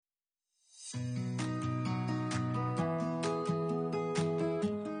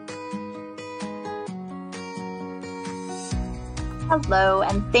Hello,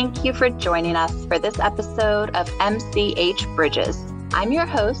 and thank you for joining us for this episode of MCH Bridges. I'm your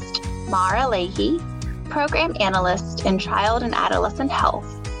host, Mara Leahy, Program Analyst in Child and Adolescent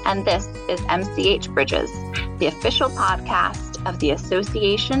Health, and this is MCH Bridges, the official podcast of the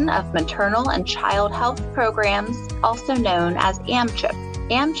Association of Maternal and Child Health Programs, also known as AMCHIP.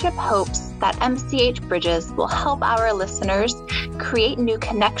 AMCHIP hopes that MCH Bridges will help our listeners create new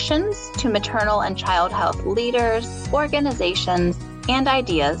connections to maternal and child health leaders, organizations, and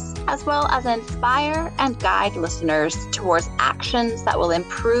ideas, as well as inspire and guide listeners towards actions that will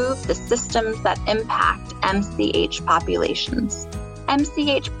improve the systems that impact MCH populations.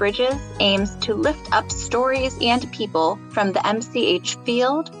 MCH Bridges aims to lift up stories and people from the MCH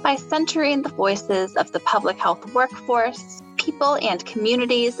field by centering the voices of the public health workforce, people and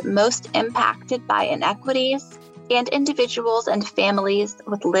communities most impacted by inequities, and individuals and families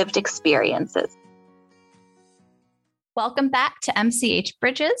with lived experiences. Welcome back to MCH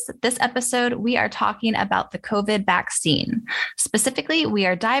Bridges. This episode, we are talking about the COVID vaccine. Specifically, we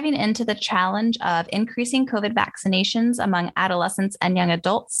are diving into the challenge of increasing COVID vaccinations among adolescents and young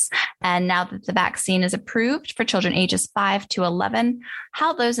adults. And now that the vaccine is approved for children ages 5 to 11,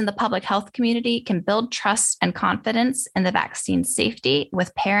 how those in the public health community can build trust and confidence in the vaccine's safety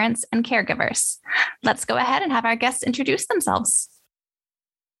with parents and caregivers. Let's go ahead and have our guests introduce themselves.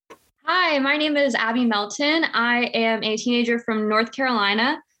 Hi, my name is Abby Melton. I am a teenager from North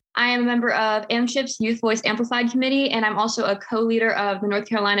Carolina. I am a member of AMCHIP's Youth Voice Amplified Committee, and I'm also a co-leader of the North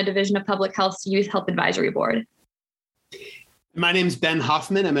Carolina Division of Public Health's Youth Health Advisory Board. My name is Ben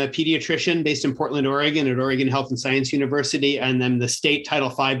Hoffman. I'm a pediatrician based in Portland, Oregon at Oregon Health and Science University, and I'm the state Title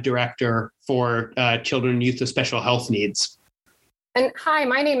V director for children and youth with special health needs. And hi,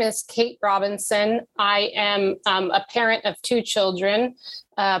 my name is Kate Robinson. I am a parent of 2 children,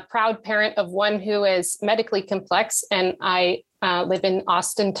 a proud parent of one who is medically complex, and I live in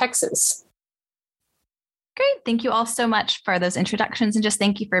Austin, Texas. Great. Thank you all so much for those introductions, and just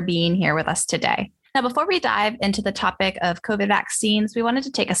thank you for being here with us today. Now, before we dive into the topic of COVID vaccines, we wanted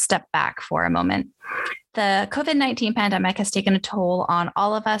to take a step back for a moment. The COVID-19 pandemic has taken a toll on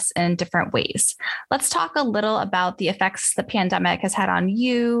all of us in different ways. Let's talk a little about the effects the pandemic has had on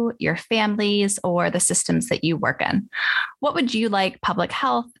you, your families, or the systems that you work in. What would you like public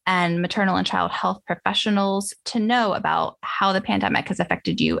health and maternal and child health professionals to know about how the pandemic has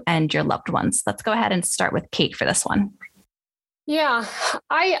affected you and your loved ones? Let's go ahead and start with Kate for this one. Yeah,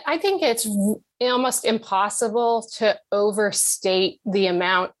 I think it's almost impossible to overstate the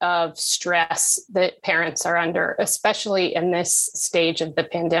amount of stress that parents are under, especially in this stage of the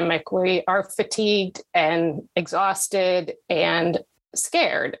pandemic. We are fatigued and exhausted and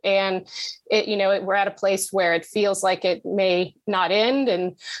scared. And we're at a place where it feels like it may not end.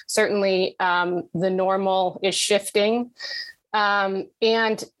 And certainly the normal is shifting.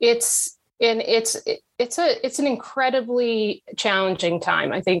 And it's an incredibly challenging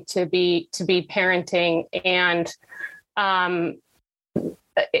time, I think, to be parenting and, not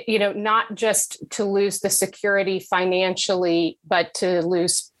just to lose the security financially, but to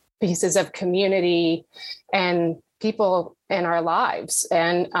lose pieces of community and people in our lives.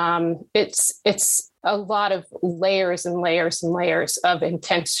 And it's a lot of layers and layers and layers of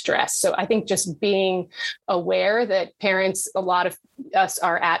intense stress. So I think just being aware that parents, a lot of us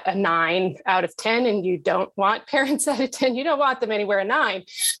are at a 9 out of 10, and you don't want parents at a 10. You don't want them anywhere a 9.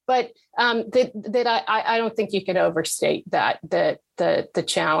 But I don't think you can overstate the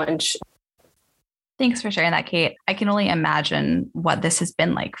challenge. Thanks for sharing that, Kate. I can only imagine what this has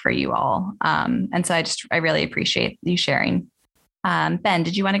been like for you all. And so I really appreciate you sharing. Ben,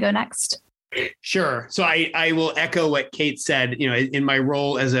 did you want to go next? Sure. So I will echo what Kate said. In my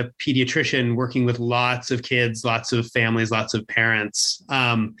role as a pediatrician, working with lots of kids, lots of families, lots of parents,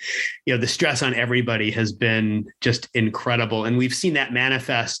 the stress on everybody has been just incredible. And we've seen that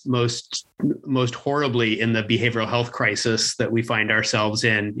manifest most horribly in the behavioral health crisis that we find ourselves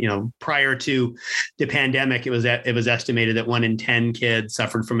in. Prior to the pandemic, it was estimated that 1 in 10 kids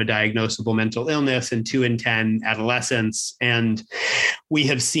suffered from a diagnosable mental illness and 2 in 10 adolescents. And we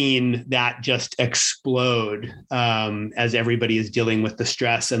have seen that just explode as everybody is dealing with the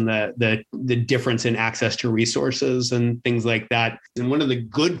stress and the difference in access to resources and things like that. And one of the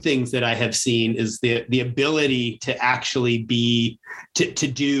good things that I have seen is the ability to actually to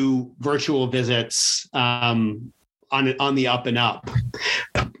do virtual visits on the up and up.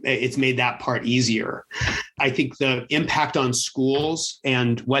 It's made that part easier. I think the impact on schools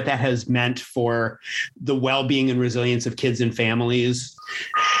and what that has meant for the well-being and resilience of kids and families,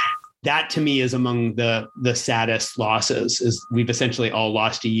 that to me is among the saddest losses. Is we've essentially all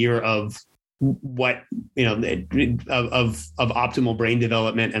lost a year of what, of optimal brain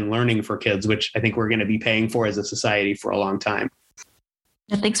development and learning for kids, which I think we're going to be paying for as a society for a long time.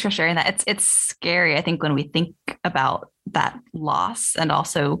 Thanks for sharing that. It's scary, I think, when we think about that loss and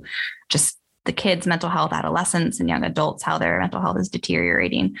also just the kids' mental health, adolescents and young adults, how their mental health is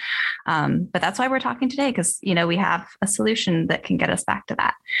deteriorating. But that's why we're talking today, because, we have a solution that can get us back to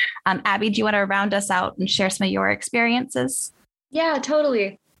that. Abby, do you want to round us out and share some of your experiences? Yeah,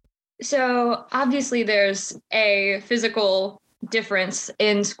 totally. So obviously there's a physical difference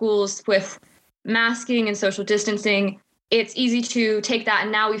in schools with masking and social distancing. It's easy to take that,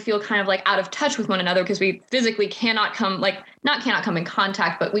 and now we feel kind of like out of touch with one another because we physically cannot come in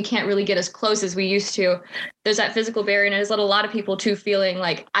contact, but we can't really get as close as we used to. There's that physical barrier, and it has led a lot of people to feeling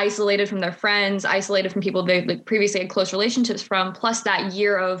like isolated from their friends, isolated from people they previously had close relationships from. Plus that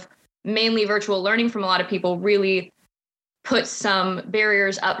year of mainly virtual learning from a lot of people really put some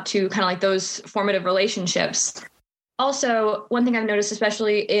barriers up to kind of like those formative relationships. Also, one thing I've noticed,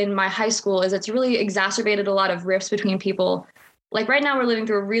 especially in my high school, is it's really exacerbated a lot of rifts between people. Like right now, we're living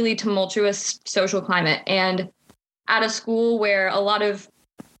through a really tumultuous social climate. And at a school where a lot of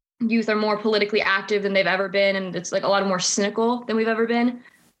youth are more politically active than they've ever been, and it's like a lot more cynical than we've ever been,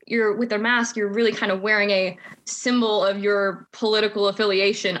 you're with their mask, you're really kind of wearing a symbol of your political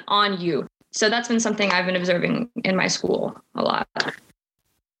affiliation on you. So that's been something I've been observing in my school a lot.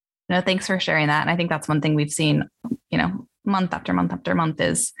 No, thanks for sharing that. And I think that's one thing we've seen, month after month after month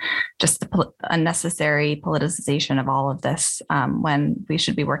is just the unnecessary politicization of all of this when we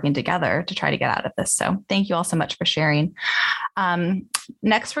should be working together to try to get out of this. So thank you all so much for sharing.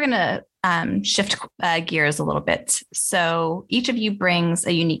 Next, we're going to shift gears a little bit. So each of you brings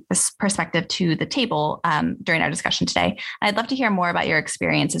a unique perspective to the table during our discussion today. I'd love to hear more about your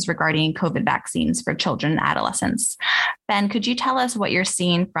experiences regarding COVID vaccines for children and adolescents. Ben, could you tell us what you're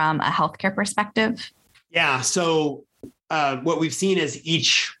seeing from a healthcare perspective? Yeah. So what we've seen as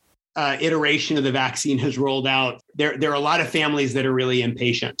each iteration of the vaccine has rolled out, there are a lot of families that are really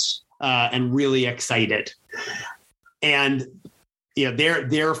impatient and really excited. And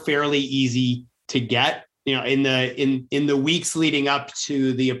they're fairly easy to get. In the weeks leading up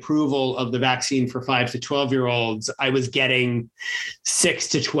to the approval of the vaccine for 5 to 12-year-olds, I was getting 6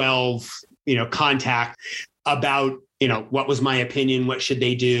 to 12, contact about, what was my opinion, what should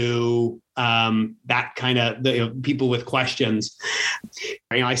they do, that kind of people with questions.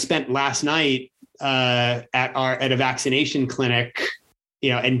 I spent last night at a vaccination clinic.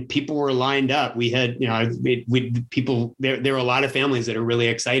 And people were lined up. We had, people, there are a lot of families that are really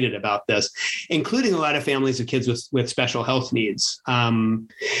excited about this, including a lot of families of kids with special health needs.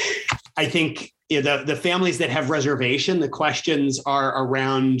 I think the families that have reservation, the questions are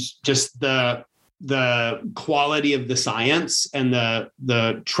around just the quality of the science and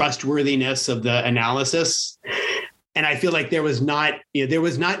the trustworthiness of the analysis. And I feel like there was not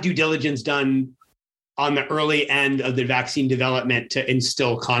due diligence done on the early end of the vaccine development to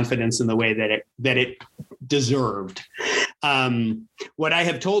instill confidence in the way that it deserved. What I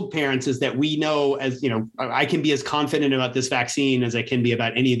have told parents is that we know, I can be as confident about this vaccine as I can be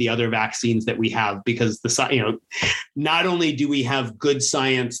about any of the other vaccines that we have, because not only do we have good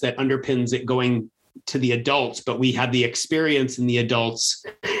science that underpins it going to the adults, but we have the experience in the adults.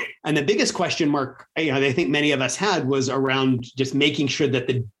 And the biggest question mark I think many of us had was around just making sure that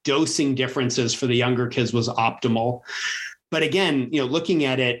the dosing differences for the younger kids was optimal. But again, looking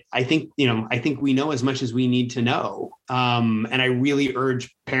at it, I think we know as much as we need to know. And I really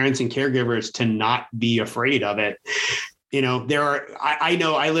urge parents and caregivers to not be afraid of it.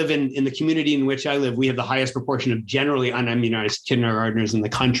 I live in the community in which I live. We have the highest proportion of generally unimmunized kindergartners in the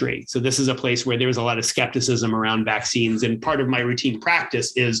country. So this is a place where there's a lot of skepticism around vaccines. And part of my routine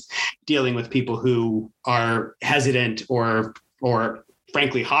practice is dealing with people who are hesitant or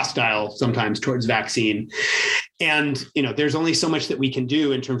frankly hostile sometimes towards vaccine. And, there's only so much that we can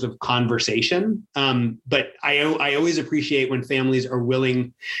do in terms of conversation. But I always appreciate when families are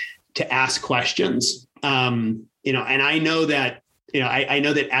willing to ask questions. And I know that, I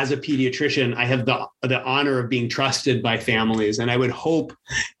know that as a pediatrician, I have the honor of being trusted by families. And I would hope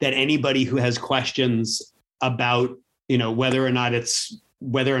that anybody who has questions about, whether or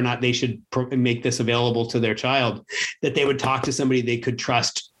not they should make this available to their child, that they would talk to somebody they could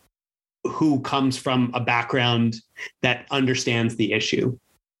trust who comes from a background that understands the issue.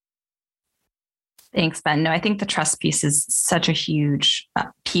 Thanks, Ben. No, I think the trust piece is such a huge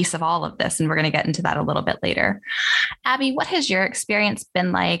piece of all of this, and we're going to get into that a little bit later. Abby, what has your experience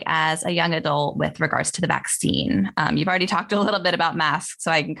been like as a young adult with regards to the vaccine? You've already talked a little bit about masks,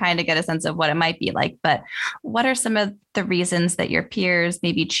 so I can kind of get a sense of what it might be like, but what are some of the reasons that your peers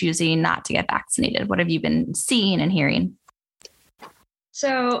may be choosing not to get vaccinated? What have you been seeing and hearing?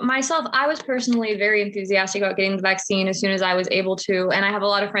 So myself, I was personally very enthusiastic about getting the vaccine as soon as I was able to. And I have a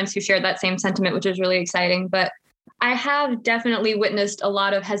lot of friends who shared that same sentiment, which is really exciting. But I have definitely witnessed a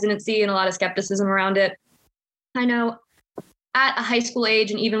lot of hesitancy and a lot of skepticism around it. I know at a high school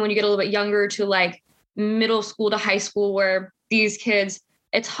age, and even when you get a little bit younger to like middle school to high school, where these kids,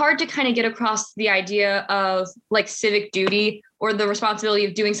 it's hard to kind of get across the idea of like civic duty or the responsibility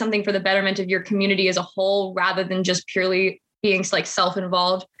of doing something for the betterment of your community as a whole, rather than just purely being like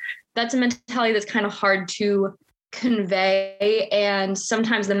self-involved. That's a mentality that's kind of hard to convey. And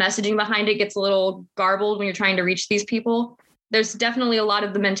sometimes the messaging behind it gets a little garbled when you're trying to reach these people. There's definitely a lot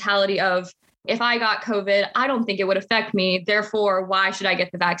of the mentality of, if I got COVID, I don't think it would affect me. Therefore, why should I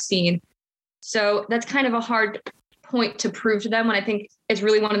get the vaccine? So that's kind of a hard point to prove to them, when I think it's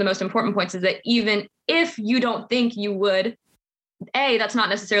really one of the most important points, is that even if you don't think you would, A, that's not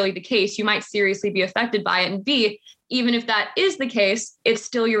necessarily the case. You might seriously be affected by it. And B, even if that is the case, it's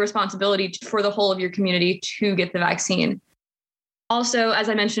still your responsibility for the whole of your community to get the vaccine. Also, as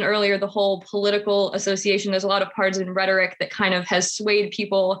I mentioned earlier, the whole political association, there's a lot of partisan rhetoric that kind of has swayed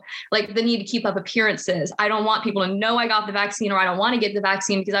people, like the need to keep up appearances. I don't want people to know I got the vaccine, or I don't want to get the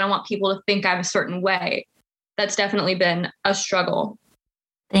vaccine because I don't want people to think I'm a certain way. That's definitely been a struggle.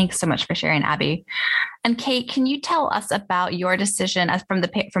 Thanks so much for sharing, Abby. And Kate, can you tell us about your decision, as from the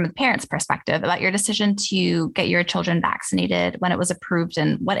parents' perspective, about your decision to get your children vaccinated when it was approved,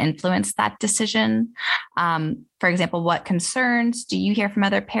 and what influenced that decision? For example, what concerns do you hear from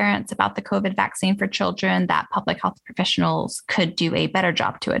other parents about the COVID vaccine for children that public health professionals could do a better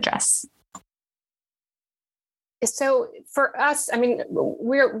job to address? So for us, I mean,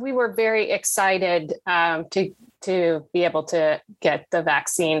 we were very excited to be able to get the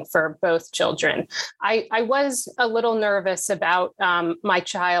vaccine for both children. I was a little nervous about my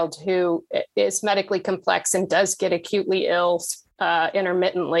child, who is medically complex and does get acutely ill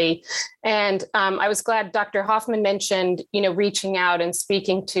intermittently. And I was glad Dr. Hoffman mentioned, reaching out and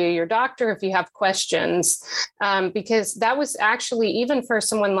speaking to your doctor if you have questions, because that was actually, even for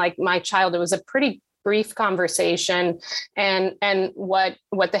someone like my child, it was a pretty brief conversation. And what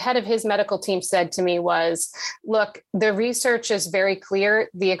the head of his medical team said to me was, look, the research is very clear.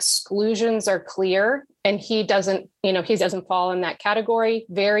 The exclusions are clear. And he doesn't fall in that category.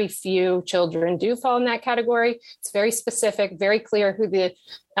 Very few children do fall in that category. It's very specific, very clear who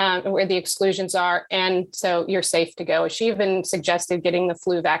where the exclusions are. And so you're safe to go. She even suggested getting the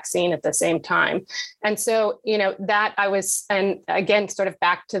flu vaccine at the same time. And so, that I was, and again, sort of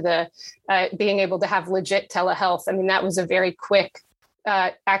back to the being able to have legit telehealth. I mean, that was a very quick,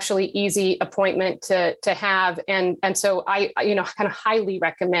 actually easy appointment to have. And so I, kind of highly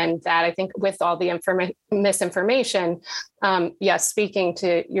recommend that. I think with all the misinformation, speaking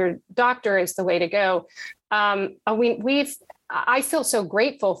to your doctor is the way to go. I feel so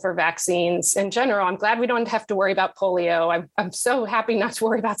grateful for vaccines in general. I'm glad we don't have to worry about polio. I'm so happy not to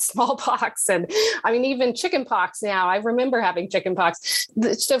worry about smallpox, and even chickenpox now. I remember having chickenpox.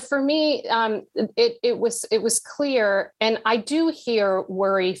 So for me, it was clear, and I do hear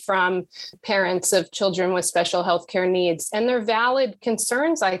worry from parents of children with special healthcare needs, and they're valid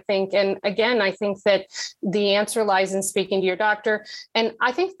concerns, I think. And again, I think that the answer lies in speaking to your doctor. And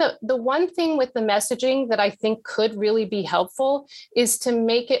I think the one thing with the messaging that I think could really be helpful is to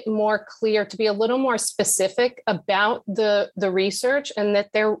make it more clear, to be a little more specific about the research, and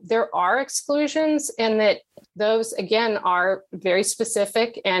that there are exclusions, and that those, again, are very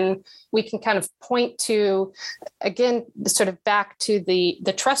specific. And we can kind of point to, again, sort of back to the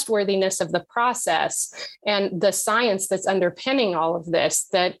trustworthiness of the process and the science that's underpinning all of this,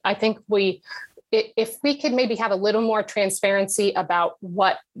 that I think if we could maybe have a little more transparency about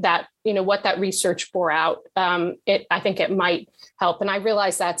what that research bore out, I think it might help. And I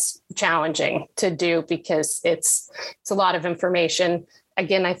realize that's challenging to do because it's a lot of information.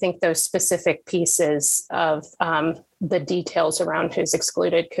 Again, I think those specific pieces of the details around who's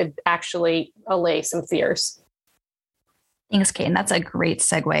excluded could actually allay some fears. Thanks, Kate. And that's a great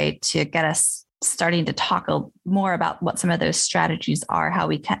segue to get us starting to talk more about what some of those strategies are, how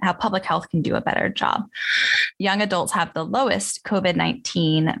public health can do a better job. Young adults have the lowest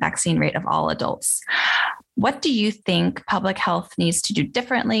COVID-19 vaccine rate of all adults. What do you think public health needs to do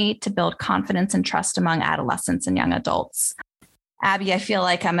differently to build confidence and trust among adolescents and young adults? Abby, I feel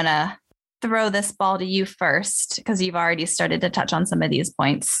like I'm going to throw this ball to you first, because you've already started to touch on some of these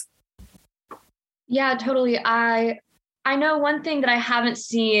points. Yeah, totally. I know one thing that I haven't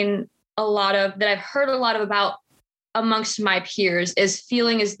seen a lot of, that I've heard a lot of about amongst my peers, is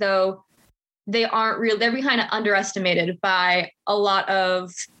feeling as though they're being kind of underestimated by a lot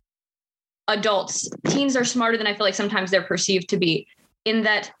of adults. Teens are smarter than I feel like sometimes they're perceived to be, in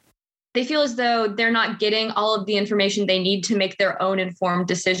that they feel as though they're not getting all of the information they need to make their own informed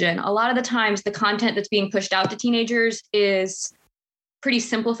decision. A lot of the times the content that's being pushed out to teenagers is pretty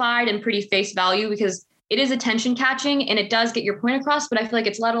simplified and pretty face value, because it is attention catching and it does get your point across. But I feel like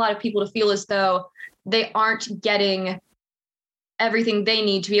it's led a lot of people to feel as though they aren't getting everything they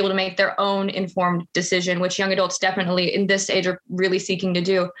need to be able to make their own informed decision, which young adults definitely in this age are really seeking to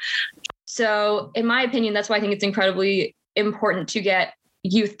do. So in my opinion, that's why I think it's incredibly important to get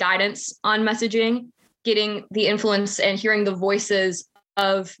youth guidance on messaging, getting the influence and hearing the voices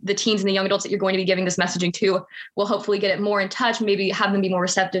of the teens and the young adults that you're going to be giving this messaging to will hopefully get it more in touch, maybe have them be more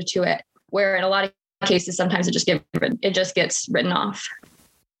receptive to it, where in a lot of cases, sometimes it just gets written off.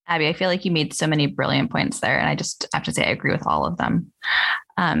 Abby, I feel like you made so many brilliant points there, and I just have to say I agree with all of them.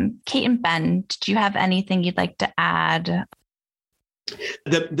 Kate and Ben, did you have anything you'd like to add?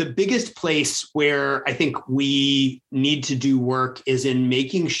 The biggest place where I think we need to do work is in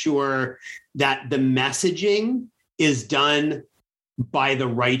making sure that the messaging is done by the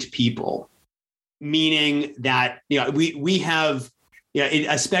right people, meaning that, we have,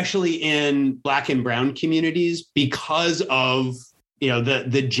 especially in Black and Brown communities, because of,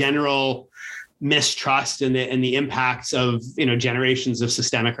 the general mistrust and the impacts of, generations of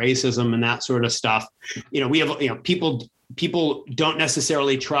systemic racism and that sort of stuff. We have, people don't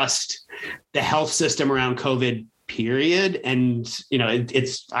necessarily trust the health system around COVID, period. And,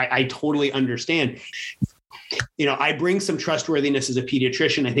 I totally understand. I bring some trustworthiness as a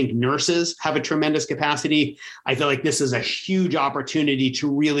pediatrician. I think nurses have a tremendous capacity. I feel like this is a huge opportunity to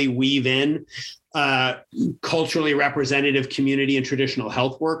really weave in culturally representative community and traditional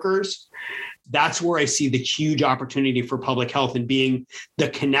health workers. That's where I see the huge opportunity for public health, and being the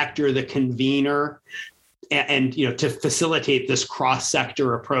connector, the convener, and to facilitate this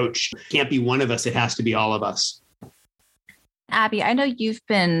cross-sector approach. It can't be one of us. It has to be all of us. Abby, I know you've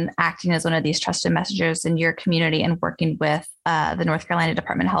been acting as one of these trusted messengers in your community and working with the North Carolina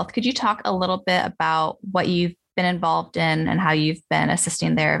Department of Health. Could you talk a little bit about what you've been involved in and how you've been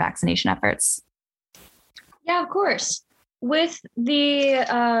assisting their vaccination efforts? Yeah, of course. With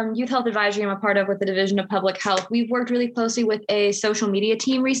the Youth Health Advisory I'm a part of with the Division of Public Health, we've worked really closely with a social media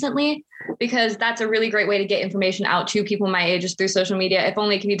team recently, because that's a really great way to get information out to people my age, is through social media, if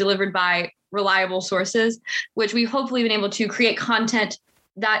only it can be delivered by reliable sources, which we've hopefully been able to create content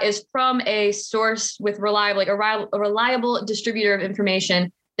that is from a source with a reliable distributor of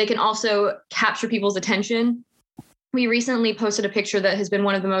information. They can also capture people's attention. We recently posted a picture that has been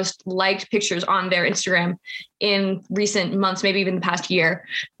one of the most liked pictures on their Instagram in recent months, maybe even the past year,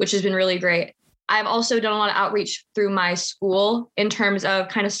 which has been really great. I've also done a lot of outreach through my school in terms of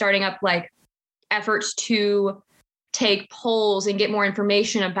kind of starting up like efforts to take polls and get more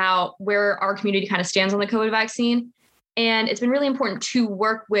information about where our community kind of stands on the COVID vaccine. And it's been really important to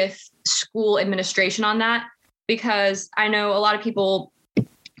work with school administration on that, because I know a lot of people,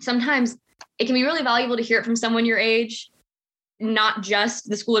 sometimes it can be really valuable to hear it from someone your age, not just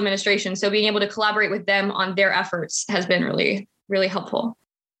the school administration. So being able to collaborate with them on their efforts has been really, really helpful.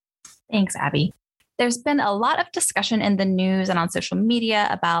 Thanks, Abby. There's been a lot of discussion in the news and on social media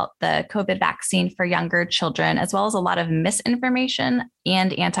about the COVID vaccine for younger children, as well as a lot of misinformation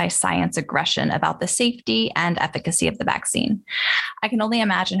and anti-science aggression about the safety and efficacy of the vaccine. I can only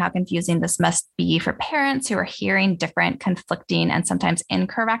imagine how confusing this must be for parents who are hearing different, conflicting, and sometimes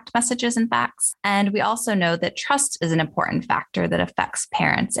incorrect messages and facts. And we also know that trust is an important factor that affects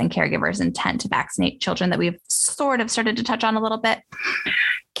parents and caregivers' intent to vaccinate children, that we've sort of started to touch on a little bit.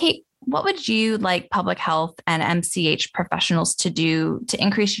 Kate, what would you like public health and MCH professionals to do to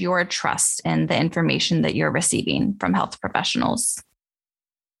increase your trust in the information that you're receiving from health professionals?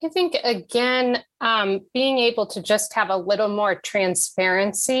 I think, again, being able to just have a little more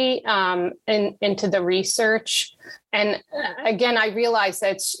transparency into the research. And again, I realize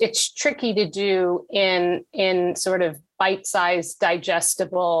that it's tricky to do in sort of bite-sized,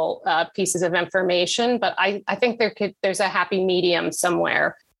 digestible pieces of information, but I think there's a happy medium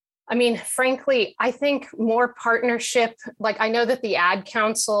somewhere. I mean, frankly, I think more partnership, like I know that the Ad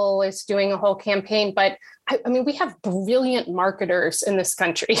Council is doing a whole campaign, but I mean, we have brilliant marketers in this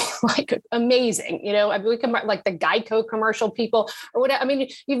country, like amazing, I mean, we can like the Geico commercial people or whatever. I mean,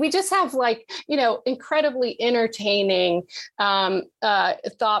 we just have like, incredibly entertaining,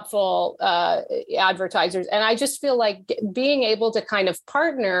 thoughtful advertisers. And I just feel like being able to kind of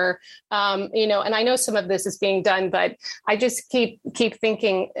partner, and I know some of this is being done, but I just keep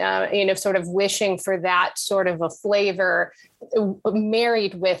thinking, sort of wishing for that sort of a flavor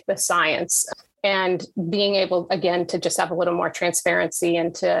married with the science. And being able, again, to just have a little more transparency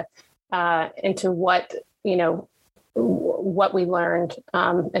into what, what we learned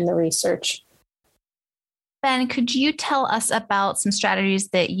in the research. Ben, could you tell us about some strategies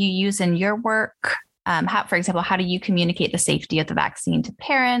that you use in your work? For example, how do you communicate the safety of the vaccine to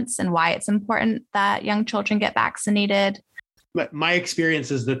parents and why it's important that young children get vaccinated? My experience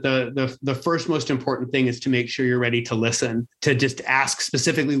is that the first most important thing is to make sure you're ready to listen, to just ask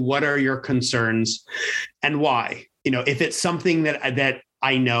specifically, what are your concerns and why? If it's something that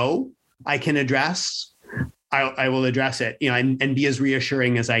I know I can address, I will address it, and be as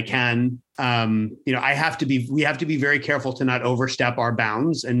reassuring as I can. We have to be very careful to not overstep our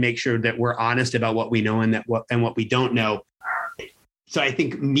bounds and make sure that we're honest about what we know and what we don't know. So I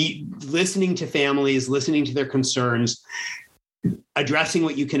think listening to families, listening to their concerns, addressing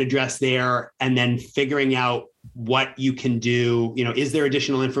what you can address there, and then figuring out what you can do. Is there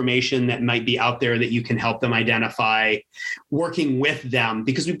additional information that might be out there that you can help them identify, working with them,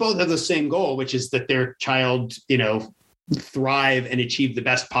 because we both have the same goal, which is that their child, thrive and achieve the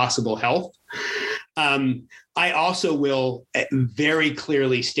best possible health. I also will very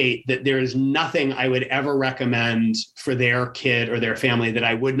clearly state that there is nothing I would ever recommend for their kid or their family that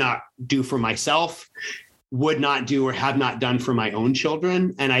I would not do for myself, would not do or have not done for my own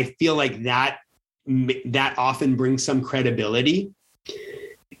children. And I feel like that often brings some credibility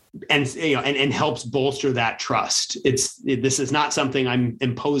and helps bolster that trust. This is not something I'm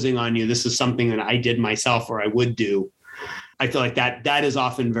imposing on you. This is something that I did myself or I would do. I feel like that is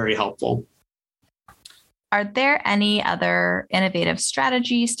often very helpful. Are there any other innovative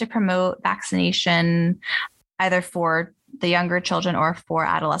strategies to promote vaccination, either for the younger children or for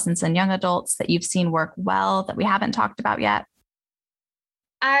adolescents and young adults, that you've seen work well that we haven't talked about yet?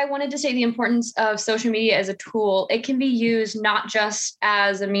 I wanted to say the importance of social media as a tool. It can be used not just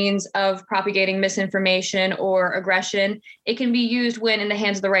as a means of propagating misinformation or aggression. It can be used when in the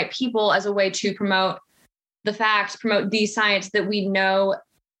hands of the right people as a way to promote the facts, promote the science that we know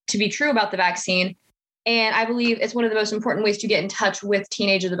to be true about the vaccine. And I believe it's one of the most important ways to get in touch with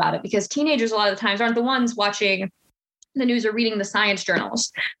teenagers about it, because teenagers a lot of the times aren't the ones watching the news or reading the science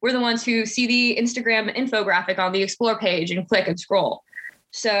journals. We're the ones who see the Instagram infographic on the Explore page and click and scroll.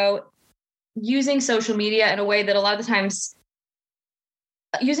 So using social media in a way that a lot of the times,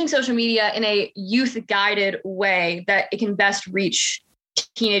 using social media in a youth-guided way that it can best reach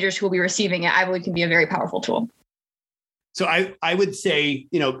teenagers who will be receiving it, I believe can be a very powerful tool. So I would say,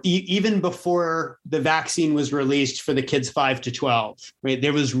 even before the vaccine was released for the kids 5 to 12, right,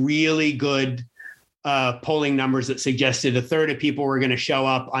 there was really good polling numbers that suggested a third of people were going to show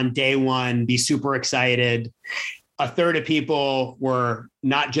up on day one, be super excited. A third of people were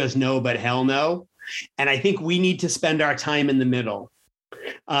not just no, but hell no. And I think we need to spend our time in the middle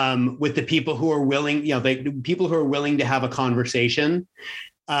with the people who are willing, the people who are willing to have a conversation,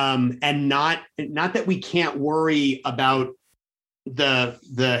 and not that we can't worry about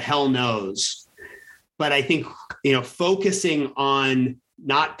the hell no's, but I think, focusing on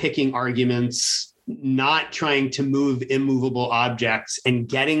not picking arguments, not trying to move immovable objects, and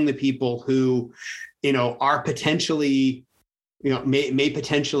getting the people who, are potentially, may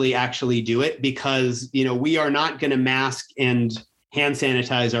potentially actually do it, because, we are not going to mask and hand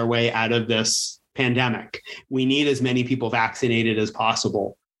sanitize our way out of this pandemic. We need as many people vaccinated as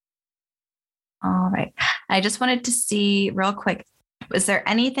possible. All right. I just wanted to see real quick, was there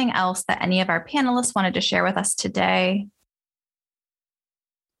anything else that any of our panelists wanted to share with us today?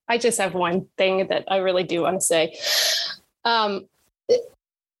 I just have one thing that I really do want to say. I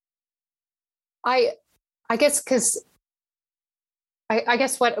guess because I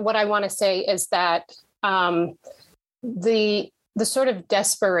guess what I want to say is that the sort of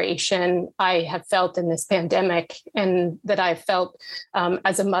desperation I have felt in this pandemic, and that I've felt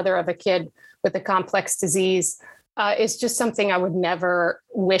as a mother of a kid with a complex disease, is just something I would never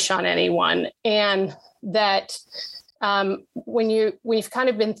wish on anyone. And that when we've kind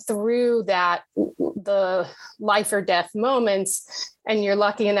of been through that, the life or death moments, and you're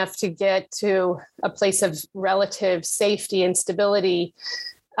lucky enough to get to a place of relative safety and stability,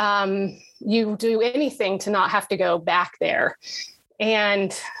 you do anything to not have to go back there.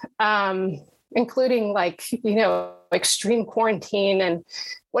 And including extreme quarantine and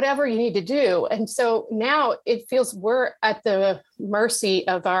whatever you need to do. And so now it feels we're at the mercy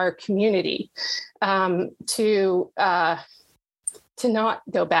of our community to not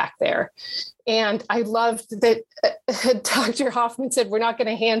go back there. And I loved that Dr. Hoffman said, we're not going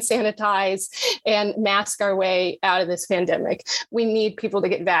to hand sanitize and mask our way out of this pandemic. We need people to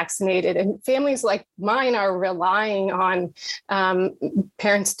get vaccinated. And families like mine are relying on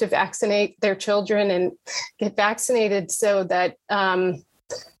parents to vaccinate their children and get vaccinated so that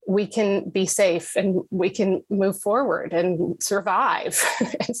we can be safe and we can move forward and survive.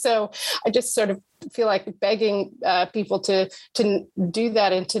 And so I just sort of feel like begging people to do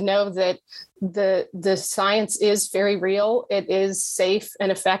that and to know that the science is very real. It is safe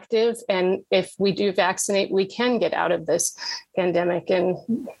and effective. And if we do vaccinate, we can get out of this pandemic.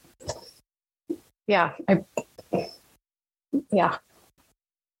 And yeah.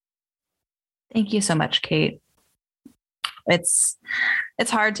 Thank you so much, Kate. It's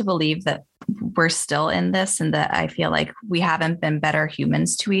hard to believe that we're still in this and that I feel like we haven't been better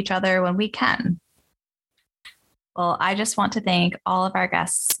humans to each other when we can. Well, I just want to thank all of our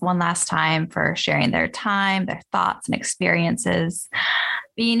guests one last time for sharing their time, their thoughts and experiences.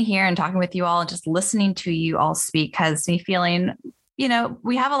 Being here and talking with you all and just listening to you all speak has me feeling,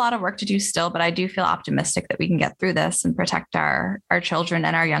 we have a lot of work to do still, but I do feel optimistic that we can get through this and protect our children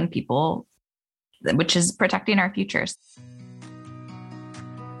and our young people, which is protecting our futures.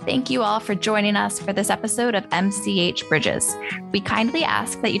 Thank you all for joining us for this episode of MCH Bridges. We kindly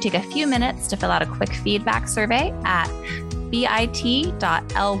ask that you take a few minutes to fill out a quick feedback survey at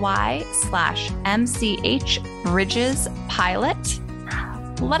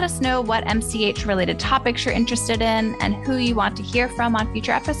bit.ly/MCHBridgesPilot. Let us know what MCH related topics you're interested in and who you want to hear from on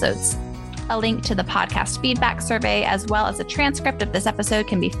future episodes. A link to the podcast feedback survey, as well as a transcript of this episode,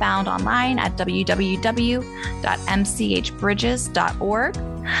 can be found online at www.mchbridges.org.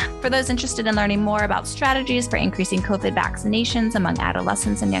 For those interested in learning more about strategies for increasing COVID vaccinations among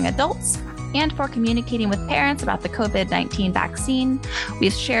adolescents and young adults, and for communicating with parents about the COVID-19 vaccine,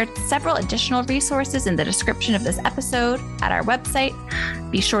 we've shared several additional resources in the description of this episode at our website.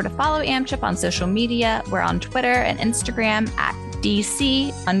 Be sure to follow AmChip on social media. We're on Twitter and Instagram at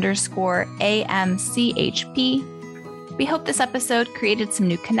DC_AMCHP. We hope this episode created some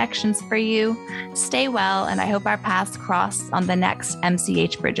new connections for you. Stay well, and I hope our paths cross on the next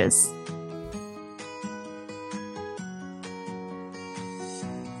MCH Bridges.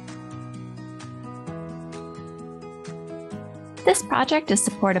 This project is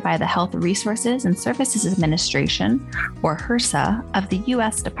supported by the Health Resources and Services Administration, or HRSA, of the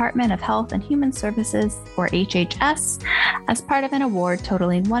U.S. Department of Health and Human Services, or HHS, as part of an award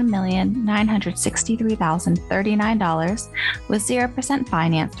totaling $1,963,039, with 0%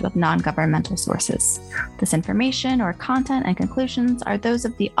 financed with non-governmental sources. This information or content and conclusions are those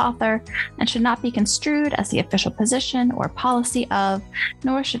of the author and should not be construed as the official position or policy of,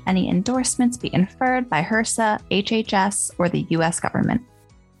 nor should any endorsements be inferred by HRSA, HHS, or the U.S. government.